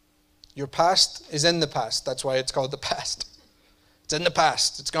 Your past is in the past. That's why it's called the past. It's in the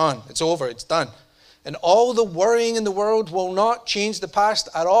past. It's gone. It's over. It's done. And all the worrying in the world will not change the past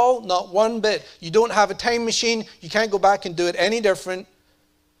at all, not one bit. You don't have a time machine. You can't go back and do it any different.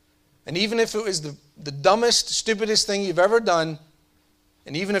 And even if it was the dumbest, stupidest thing you've ever done,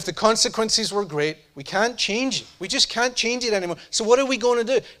 And even if the consequences were great, we can't change it. We just can't change it anymore. So what are we going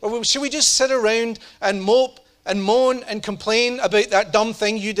to do? Or should we just sit around and mope and moan and complain about that dumb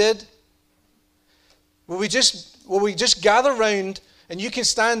thing you did? Will we just gather round and you can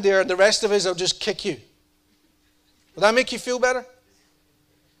stand there and the rest of us will just kick you? Will that make you feel better?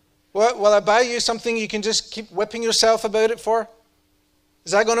 Will I buy you something you can just keep whipping yourself about it for?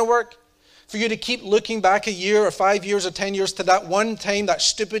 Is that going to work? For you to keep looking back a year or 5 years or 10 years to that one time, that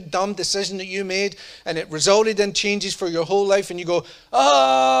stupid, dumb decision that you made, and it resulted in changes for your whole life, and you go,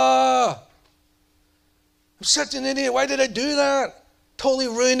 I'm such an idiot. Why did I do that? Totally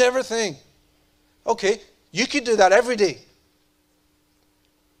ruined everything. Okay, you could do that every day.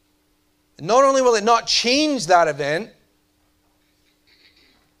 And not only will it not change that event,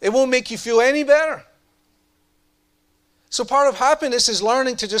 it won't make you feel any better. So part of happiness is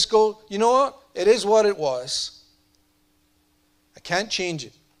learning to just go, you know what? It is what it was. I can't change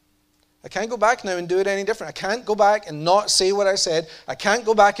it. I can't go back now and do it any different. I can't go back and not say what I said. I can't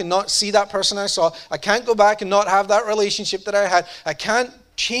go back and not see that person I saw. I can't go back and not have that relationship that I had. I can't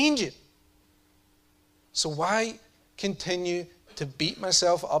change it. So why continue to beat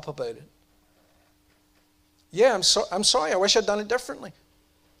myself up about it? Yeah, I'm sorry. I wish I'd done it differently.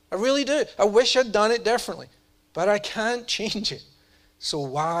 I really do. I wish I'd done it differently. But I can't change it. So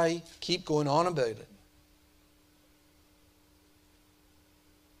why keep going on about it?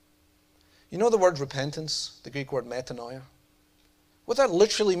 You know the word repentance, the Greek word metanoia? What that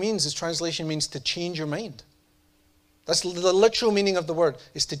literally means, its translation means to change your mind. That's the literal meaning of the word,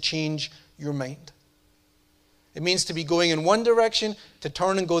 is to change your mind. It means to be going in one direction, to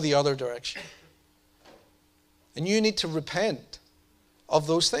turn and go the other direction. And you need to repent of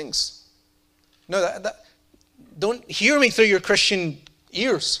those things. No, don't hear me through your Christian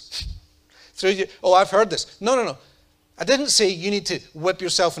ears. I've heard this. No. I didn't say you need to whip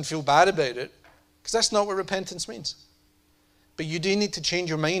yourself and feel bad about it, because that's not what repentance means. But you do need to change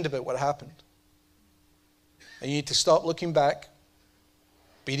your mind about what happened. And you need to stop looking back,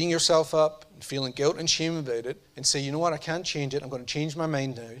 beating yourself up, and feeling guilt and shame about it, and say, you know what, I can't change it. I'm going to change my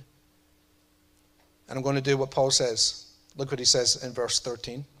mind now. And I'm going to do what Paul says. Look what he says in verse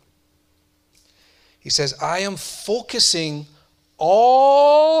 13. He says, I am focusing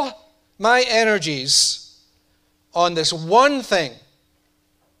all my energies on this one thing.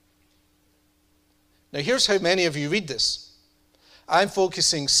 Now here's how many of you read this. I'm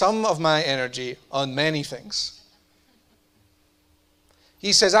focusing some of my energy on many things.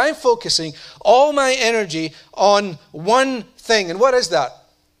 He says, I'm focusing all my energy on one thing. And what is that?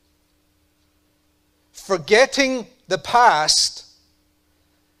 Forgetting the past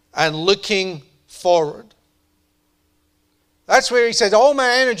and looking forward. That's where he says all my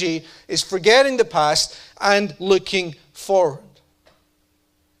energy is forgetting the past and looking forward.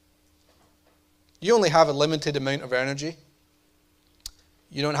 You only have a limited amount of energy.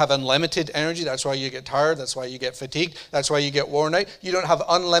 You don't have unlimited energy. That's why you get tired. That's why you get fatigued. That's why you get worn out. You don't have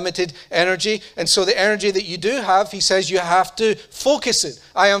unlimited energy. And so the energy that you do have, he says you have to focus it.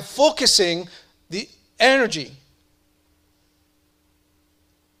 I am focusing the energy.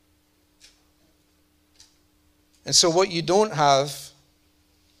 And so what you don't have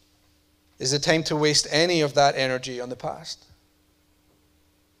is the time to waste any of that energy on the past.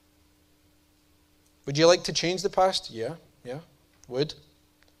 Would you like to change the past? Yeah, would.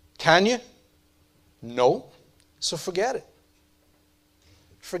 Can you? No. So forget it.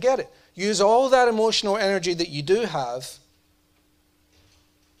 Forget it. Use all that emotional energy that you do have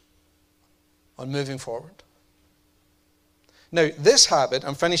on moving forward. Now, this habit,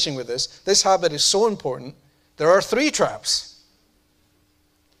 I'm finishing with this habit is so important. There are 3 traps.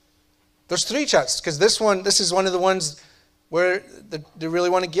 There's 3 traps, because this is one of the ones where they really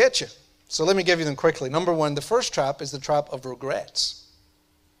want to get you. So let me give you them quickly. Number 1, the first trap is the trap of regrets.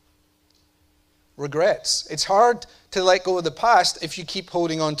 Regrets. It's hard to let go of the past if you keep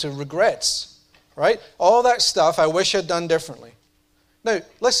holding on to regrets, right? All that stuff I wish I'd done differently. Now,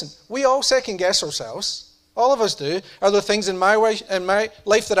 listen, we all second guess ourselves. All of us do. Are there things in my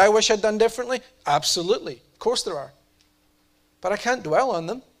life that I wish I'd done differently? Absolutely. Of course there are. But I can't dwell on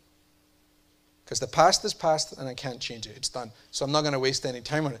them. Because the past is past and I can't change it. It's done. So I'm not going to waste any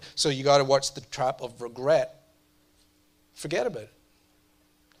time on it. So you got to watch the trap of regret. Forget about it.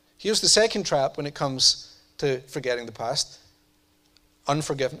 Here's the second trap when it comes to forgetting the past.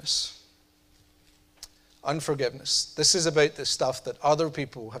 Unforgiveness. Unforgiveness. This is about the stuff that other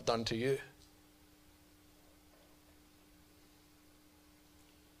people have done to you.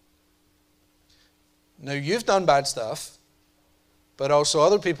 Now, you've done bad stuff, but also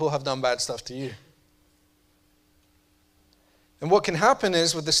other people have done bad stuff to you. And what can happen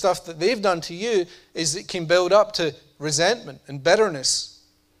is, with the stuff that they've done to you, is it can build up to resentment and bitterness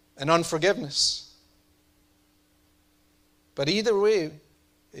and unforgiveness. But either way,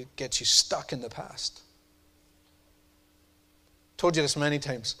 it gets you stuck in the past. Told you this many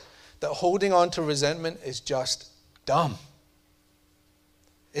times, that holding on to resentment is just dumb.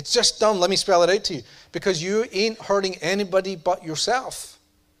 It's just dumb. Let me spell it out to you. Because you ain't hurting anybody but yourself.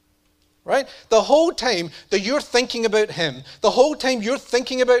 Right? The whole time that you're thinking about him, the whole time you're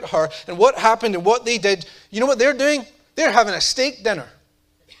thinking about her and what happened and what they did, you know what they're doing? They're having a steak dinner.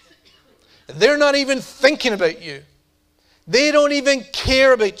 They're not even thinking about you. They don't even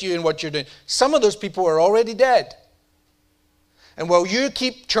care about you and what you're doing. Some of those people are already dead. And while you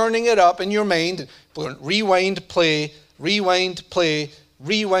keep churning it up in your mind, rewind, play, rewind, play,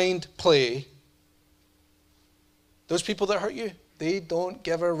 rewind, play, those people that hurt you, they don't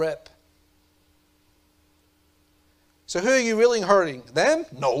give a rip. So who are you really hurting? Them?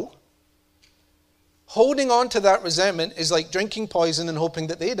 No. Holding on to that resentment is like drinking poison and hoping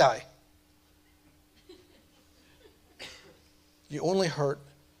that they die. You only hurt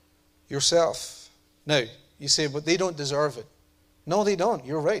yourself. Now, you say, but they don't deserve it. No, they don't.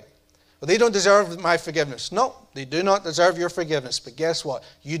 You're right. Well, they don't deserve my forgiveness. No, they do not deserve your forgiveness. But guess what?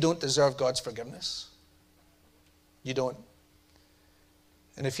 You don't deserve God's forgiveness. You don't.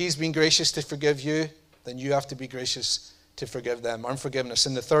 And if he's been gracious to forgive you, then you have to be gracious to forgive them. Unforgiveness.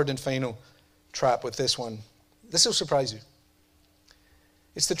 And the third and final trap with this one. This will surprise you.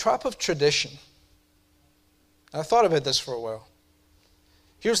 It's the trap of tradition. I thought about this for a while.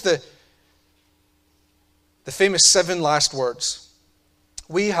 Here's the famous 7 last words.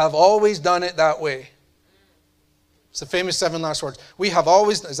 We have always done it that way. It's the famous 7 last words. We have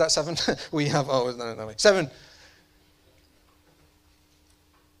always, is that 7? We have always done it that way. 7.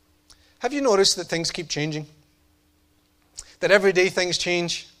 Have you noticed that things keep changing? That every day things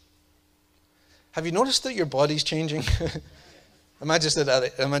change? Have you noticed that your body's changing? Am I just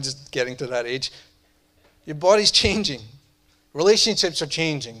getting to that age? Your body's changing. Relationships are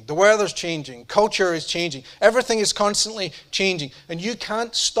changing. The weather's changing. Culture is changing. Everything is constantly changing. And you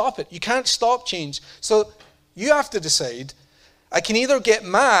can't stop it. You can't stop change. So you have to decide, I can either get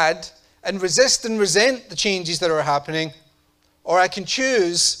mad and resist and resent the changes that are happening, or I can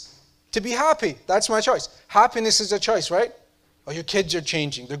choose to be happy. That's my choice. Happiness is a choice, right? Or your kids are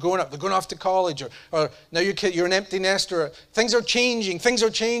changing. They're growing up. They're going off to college. Or now you're an empty nester. Things are changing. Things are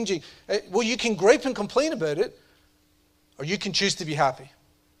changing. Well, you can gripe and complain about it, or you can choose to be happy.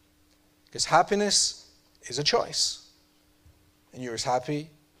 Because happiness is a choice. And you're as happy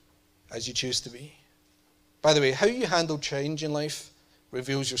as you choose to be. By the way, how you handle change in life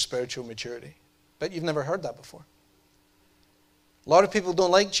reveals your spiritual maturity. Bet you've never heard that before. A lot of people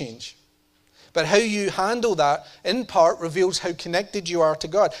don't like change. But how you handle that, in part, reveals how connected you are to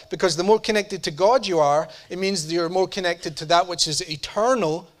God. Because the more connected to God you are, it means that you're more connected to that which is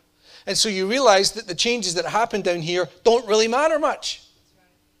eternal. And so you realize that the changes that happen down here don't really matter much.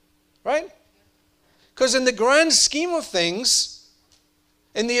 Right? Because in the grand scheme of things,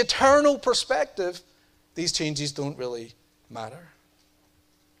 in the eternal perspective, these changes don't really matter.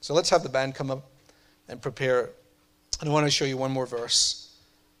 So let's have the band come up and prepare. And I want to show you one more verse.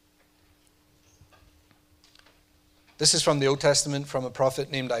 This is from the Old Testament, from a prophet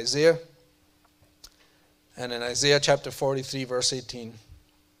named Isaiah. And in Isaiah chapter 43, verse 18,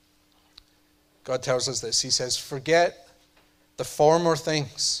 God tells us this. He says, forget the former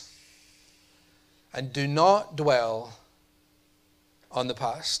things and do not dwell on the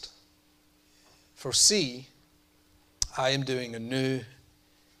past. For see, I am doing a new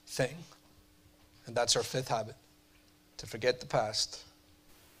thing. And that's our 5th habit, to forget the past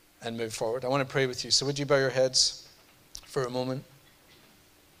and move forward. I want to pray with you. So would you bow your heads for a moment?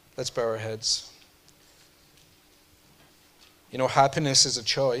 Let's bow our heads. You know, happiness is a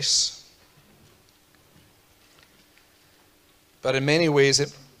choice. But in many ways,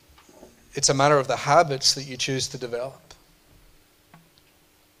 it's a matter of the habits that you choose to develop.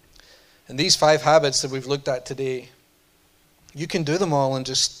 And these 5 habits that we've looked at today, you can do them all in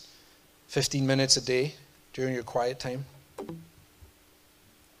just 15 minutes a day during your quiet time.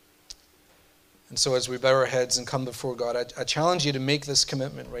 And so as we bow our heads and come before God, I challenge you to make this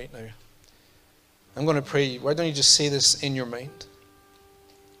commitment right now. I'm going to pray. Why don't you just say this in your mind?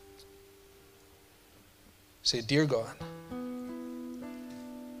 Say, dear God,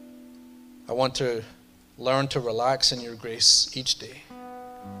 I want to learn to relax in your grace each day.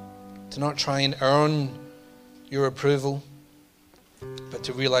 To not try and earn your approval, but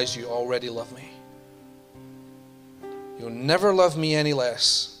to realize you already love me. You'll never love me any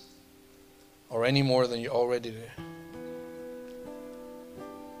less or any more than you already do.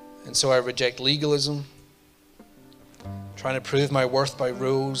 And so I reject legalism, trying to prove my worth by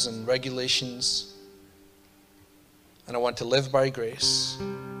rules and regulations. And I want to live by grace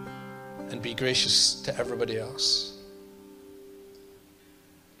and be gracious to everybody else.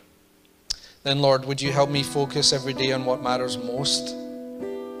 Then, Lord, would you help me focus every day on what matters most?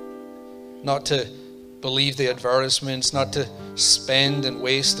 Not to believe the advertisements, not to spend and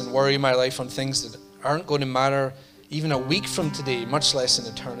waste and worry my life on things that aren't going to matter even a week from today, much less in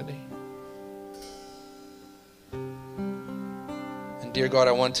eternity. And dear God,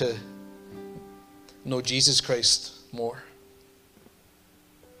 I want to know Jesus Christ more.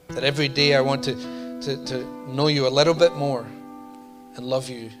 That every day I want to know you a little bit more and love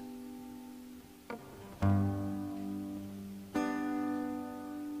you.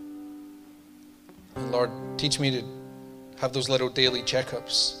 And Lord, teach me to have those little daily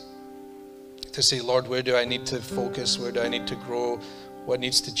checkups. To say, Lord, where do I need to focus? Where do I need to grow? What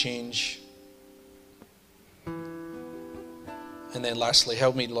needs to change? And then lastly,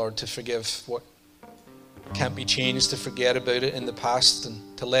 help me, Lord, to forgive what can't be changed, to forget about it in the past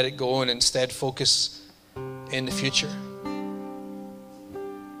and to let it go and instead focus in the future.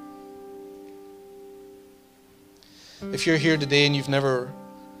 If you're here today and you've never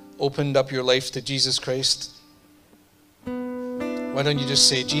opened up your life to Jesus Christ, why don't you just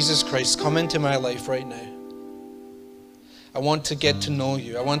say, Jesus Christ, come into my life right now. I want to get to know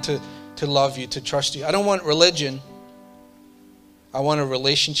you. I want to love you, to trust you. I don't want religion. I want a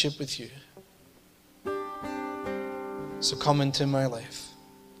relationship with you. So come into my life.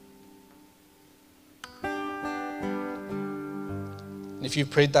 And if you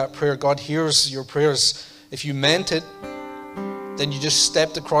prayed that prayer, God hears your prayers. If you meant it, then you just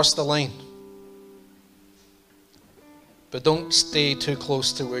stepped across the line. But don't stay too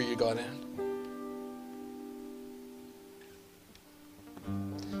close to where you got in.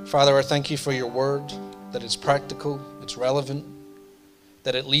 Father, I thank you for your word, that it's practical, it's relevant,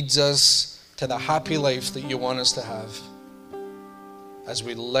 that it leads us to the happy life that you want us to have as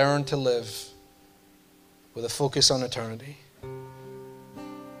we learn to live with a focus on eternity.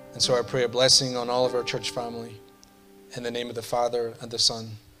 And so I pray a blessing on all of our church family in the name of the Father and the Son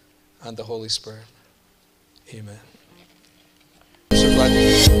and the Holy Spirit. Amen.